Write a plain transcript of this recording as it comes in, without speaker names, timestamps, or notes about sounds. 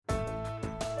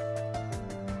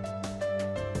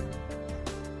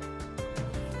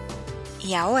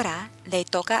Y ahora le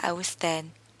toca a usted.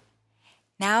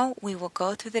 Now we will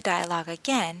go through the dialogue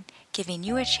again, giving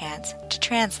you a chance to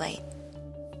translate.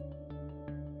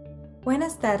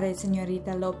 Buenas tardes,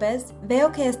 señorita López.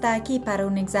 Veo que está aquí para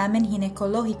un examen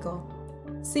ginecológico.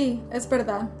 Sí, es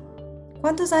verdad.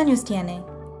 ¿Cuántos años tiene?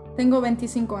 Tengo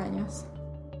 25 años.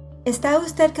 ¿Está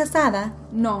usted casada?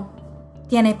 No.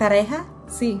 ¿Tiene pareja?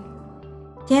 Sí.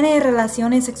 ¿Tiene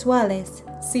relaciones sexuales?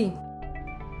 Sí.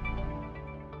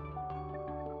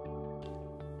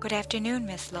 Good afternoon,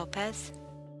 Miss Lopez.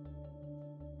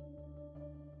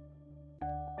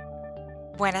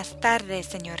 Buenas tardes,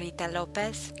 señorita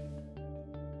Lopez.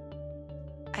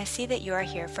 I see that you are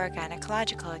here for a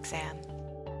gynecological exam.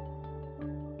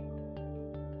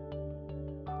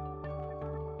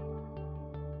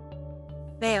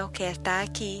 Veo que está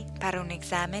aquí para un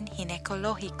examen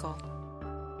ginecológico.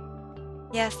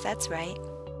 Yes, that's right.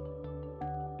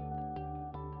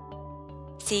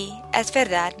 Sí, es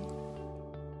verdad.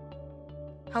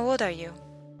 How old are you?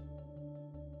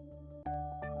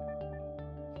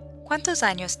 ¿Cuántos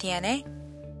años tiene?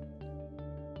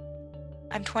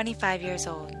 I'm 25 years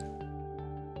old.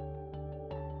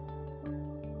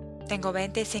 Tengo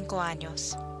 25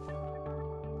 años.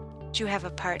 Do you have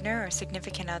a partner or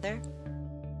significant other?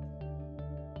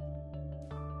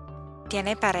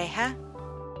 ¿Tiene pareja?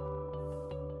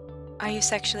 Are you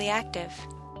sexually active?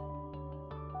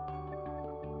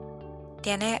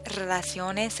 ¿Tiene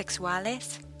relaciones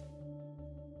sexuales?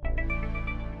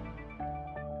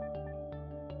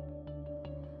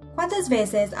 ¿Cuántas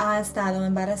veces ha estado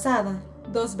embarazada?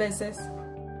 2 veces.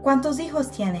 ¿Cuántos hijos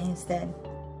tiene usted?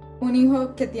 Un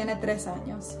hijo que tiene 3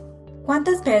 años.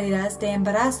 ¿Cuántas pérdidas de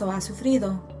embarazo ha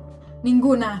sufrido?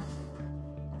 Ninguna.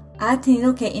 ¿Ha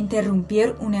tenido que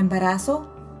interrumpir un embarazo?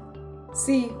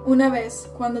 Sí, una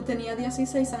vez, cuando tenía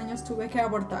 16 años, tuve que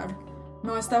abortar.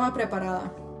 No estaba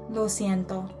preparada. Lo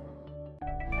siento.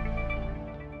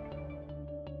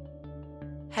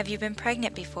 Have you been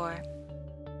pregnant before?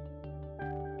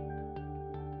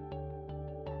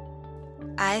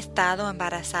 ¿Ha estado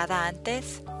embarazada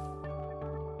antes?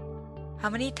 How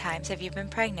many times have you been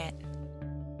pregnant?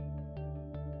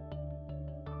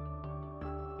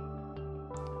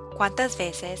 ¿Cuántas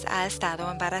veces ha estado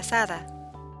embarazada?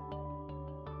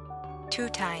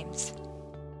 2 times.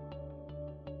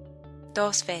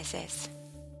 2 veces.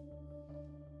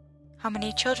 How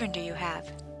many children do you have?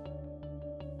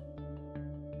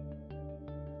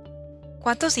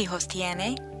 ¿Cuántos hijos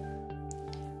tiene?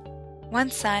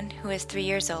 1 son who is 3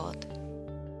 years old.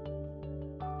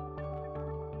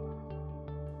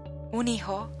 Un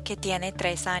hijo que tiene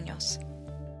 3 años.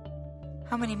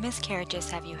 How many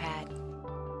miscarriages have you had?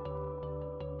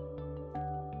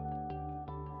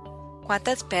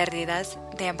 ¿Cuántas pérdidas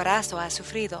de embarazo has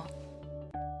sufrido?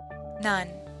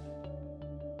 None.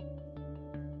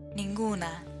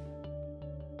 Ninguna.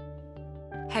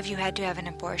 Have you had to have an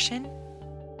abortion?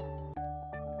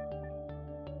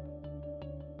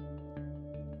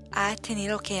 ¿Ha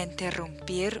tenido que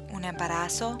interrumpir un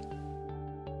embarazo?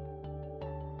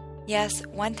 Yes,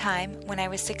 one time, when I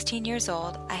was 16 years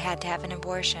old, I had to have an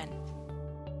abortion.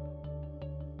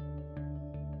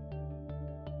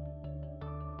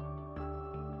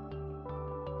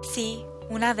 Sí,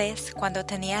 una vez, cuando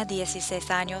tenía 16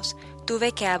 años,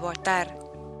 tuve que abortar.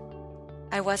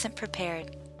 I wasn't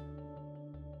prepared.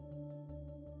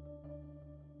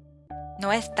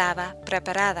 No estaba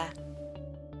preparada.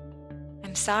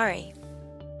 I'm sorry.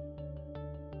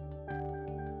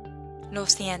 Lo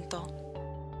siento.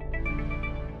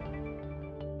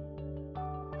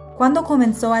 ¿Cuándo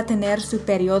comenzó a tener su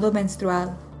periodo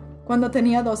menstrual? Cuando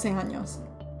tenía 12 años.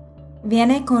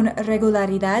 ¿Viene con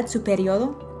regularidad su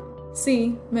periodo?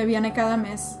 Sí, me viene cada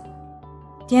mes.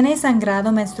 ¿Tiene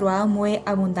sangrado menstrual muy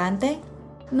abundante?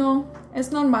 No,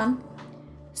 es normal.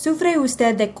 ¿Sufre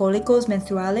usted de cólicos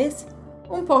menstruales?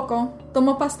 Un poco.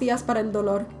 Tomo pastillas para el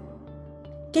dolor.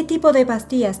 ¿Qué tipo de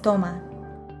pastillas toma?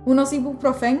 Unos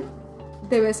ibuprofen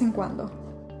de vez en cuando.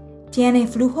 ¿Tiene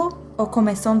flujo o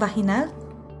comezón vaginal?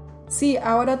 Sí,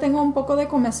 ahora tengo un poco de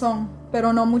comezón,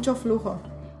 pero no mucho flujo.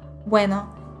 Bueno,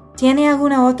 ¿tiene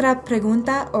alguna otra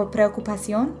pregunta o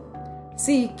preocupación?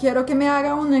 Sí, quiero que me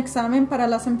haga un examen para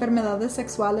las enfermedades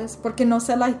sexuales porque no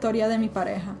sé la historia de mi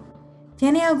pareja.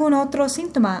 ¿Tiene algún otro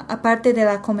síntoma aparte de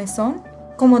la comezón,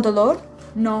 como dolor?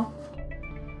 No.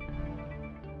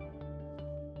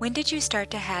 When did you start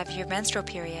to have your menstrual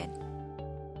period?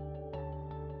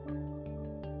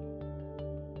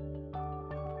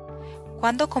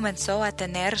 ¿Cuándo comenzó a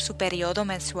tener su periodo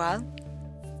menstrual?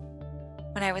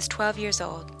 When I was 12 years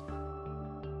old.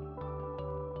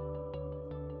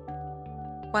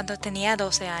 Cuando tenía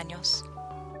 12 años.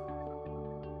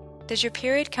 Does your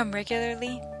period come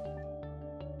regularly?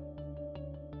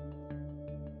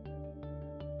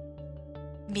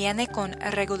 ¿Viene con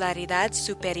regularidad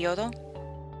su periodo?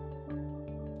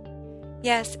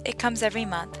 Yes, it comes every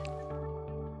month.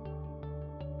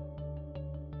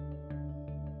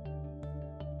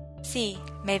 Sí,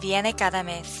 me viene cada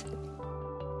mes.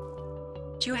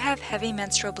 Do you have heavy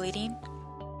menstrual bleeding?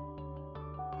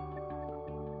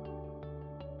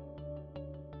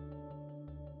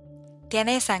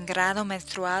 ¿Tiene sangrado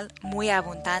menstrual muy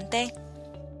abundante?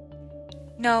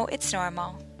 No, it's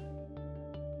normal.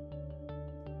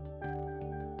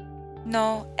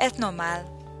 No, es normal.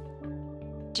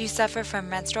 Do you suffer from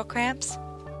menstrual cramps?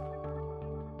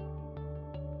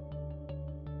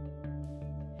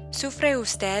 ¿Sufre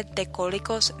usted de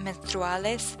cólicos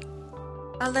menstruales?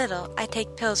 A little. I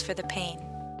take pills for the pain.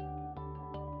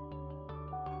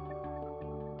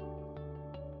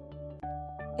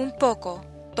 Un poco.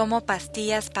 Tomo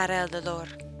pastillas para el dolor.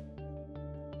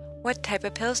 What type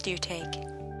of pills do you take?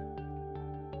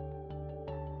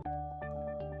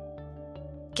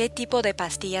 ¿Qué tipo de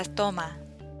pastillas toma?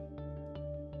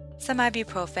 Some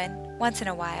ibuprofen, once in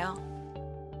a while.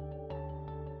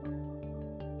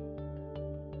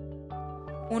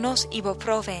 Unos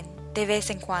ibuprofen, de vez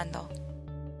en cuando.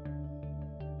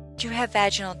 Do you have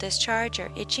vaginal discharge or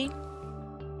itching?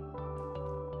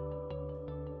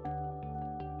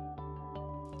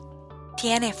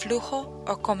 ¿Tiene flujo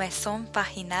o comezón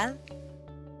vaginal?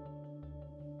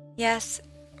 Yes,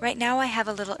 right now I have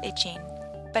a little itching,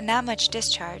 but not much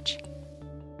discharge.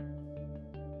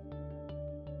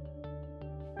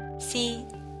 Sí,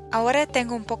 ahora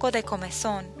tengo un poco de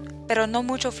comezón, pero no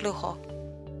mucho flujo.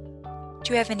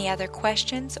 Do you have any other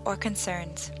questions or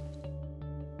concerns?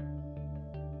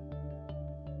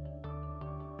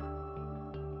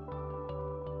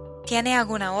 ¿Tiene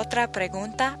alguna otra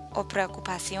pregunta o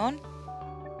preocupación?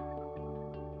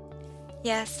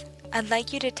 Yes, I'd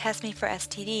like you to test me for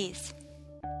STDs.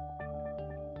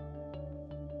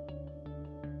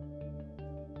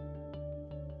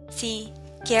 Sí,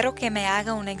 quiero que me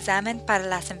haga un examen para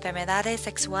las enfermedades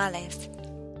sexuales.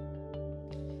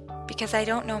 Because I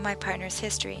don't know my partner's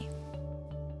history.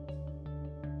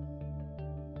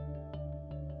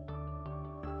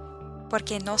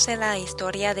 Porque no sé la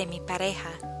historia de mi pareja.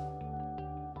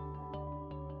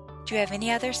 Do you have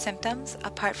any other symptoms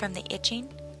apart from the itching,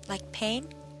 like pain?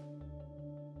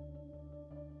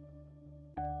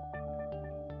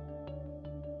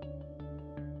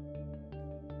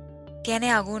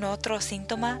 ¿Tiene algún otro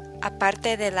síntoma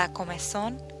aparte de la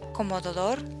comezón, como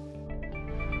dolor?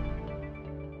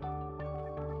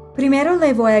 Primero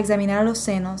le voy a examinar los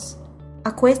senos.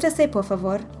 Acuéstese, por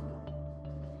favor.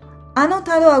 ¿Ha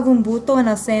notado algún bulto en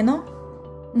el seno?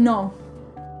 No.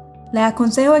 Le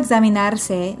aconsejo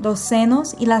examinarse los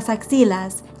senos y las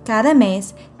axilas cada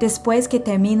mes después que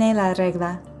termine la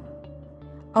regla.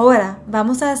 Ahora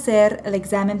vamos a hacer el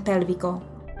examen pélvico.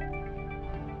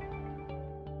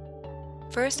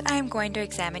 First, I am going to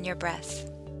examine your breasts.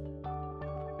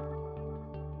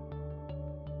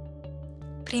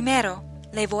 Primero,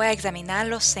 le voy a examinar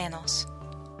los senos.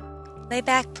 Lay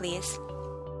back, please.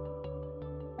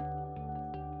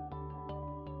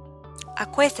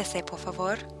 Acuéstese, por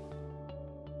favor.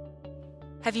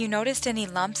 Have you noticed any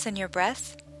lumps in your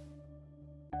breasts?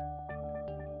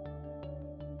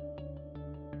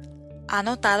 ¿Ha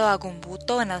notado algún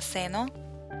bulto en el seno?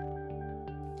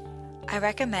 I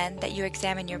recommend that you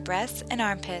examine your breasts and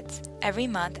armpits every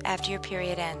month after your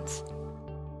period ends.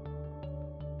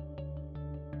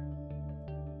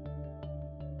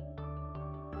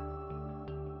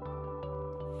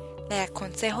 Le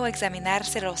aconsejo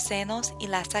examinarse los senos y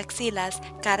las axilas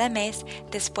cada mes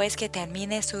después que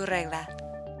termine su regla.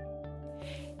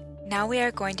 Now we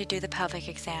are going to do the pelvic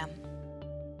exam.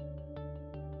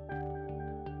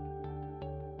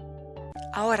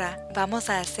 Ahora vamos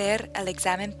a hacer el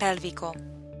examen pélvico.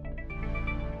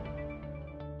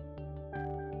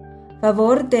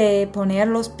 Favor de poner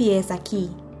los pies aquí.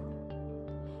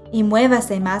 Y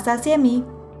muévase más hacia mí.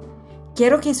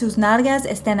 Quiero que sus nalgas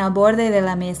estén al borde de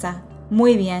la mesa.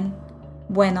 Muy bien.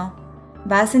 Bueno,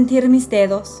 va a sentir mis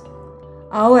dedos.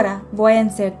 Ahora voy a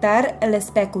insertar el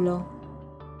espéculo.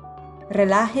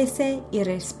 Relájese y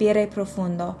respire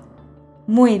profundo.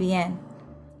 Muy bien.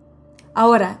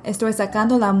 Ahora estoy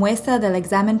sacando la muestra del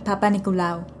examen Papa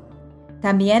Nicolau.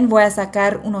 También voy a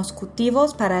sacar unos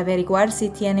cultivos para averiguar si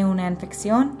tiene una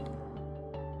infección.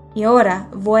 Y ahora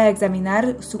voy a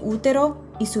examinar su útero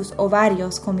y sus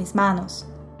ovarios con mis manos.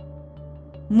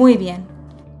 Muy bien.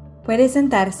 Puede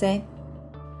sentarse.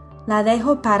 La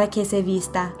dejo para que se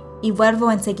vista y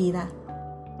vuelvo enseguida.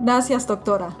 Gracias,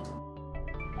 doctora.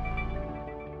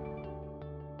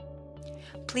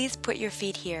 please put your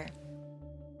feet here.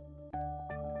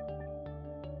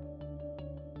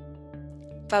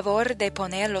 Favor de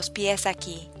poner los pies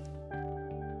aquí.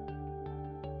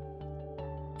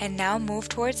 And now move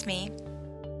towards me.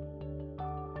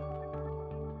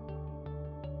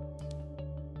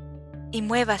 Y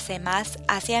muévase más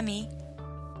hacia mí.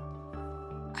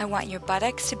 I want your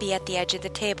buttocks to be at the edge of the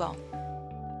table.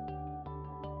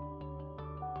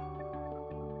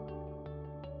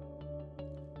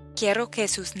 Quiero que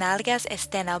sus nalgas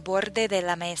estén al borde de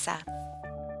la mesa.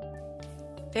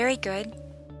 Very good.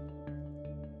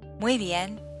 Muy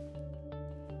bien.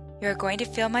 You're going to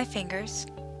feel my fingers.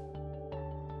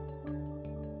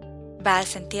 Va a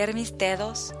sentir mis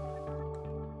dedos.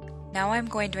 Now I'm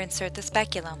going to insert the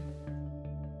speculum.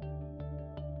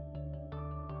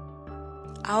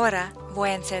 Ahora voy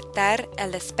a insertar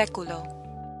el espéculo.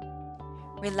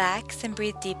 Relax and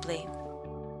breathe deeply.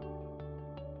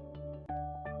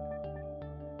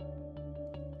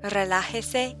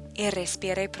 Relájese y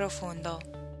respire profundo.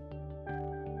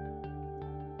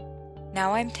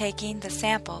 Now I'm taking the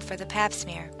sample for the pap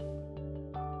smear.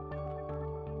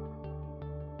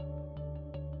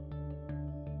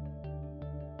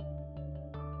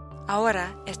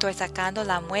 Ahora estoy sacando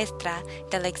la muestra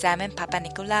del examen Papa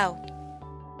Nicolau.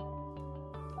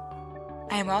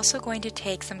 I am also going to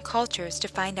take some cultures to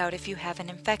find out if you have an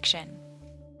infection.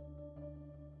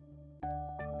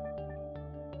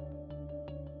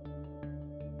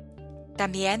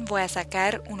 También voy a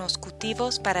sacar unos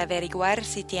cultivos para averiguar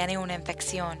si tiene una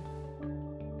infección.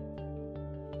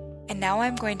 And now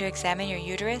I'm going to examine your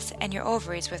uterus and your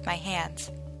ovaries with my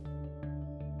hands.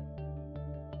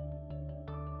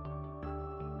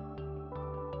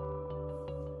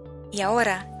 Y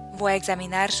ahora voy a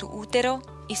examinar su útero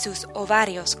y sus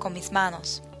ovarios con mis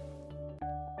manos.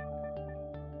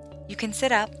 You can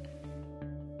sit up.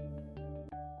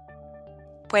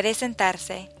 Puede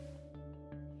sentarse.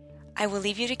 I will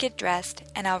leave you to get dressed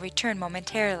and I'll return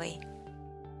momentarily.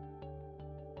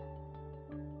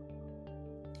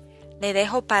 Le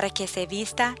dejo para que se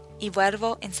vista y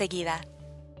vuelvo enseguida.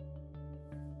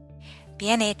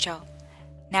 Bien hecho.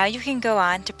 Now you can go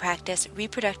on to practice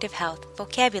reproductive health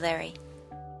vocabulary.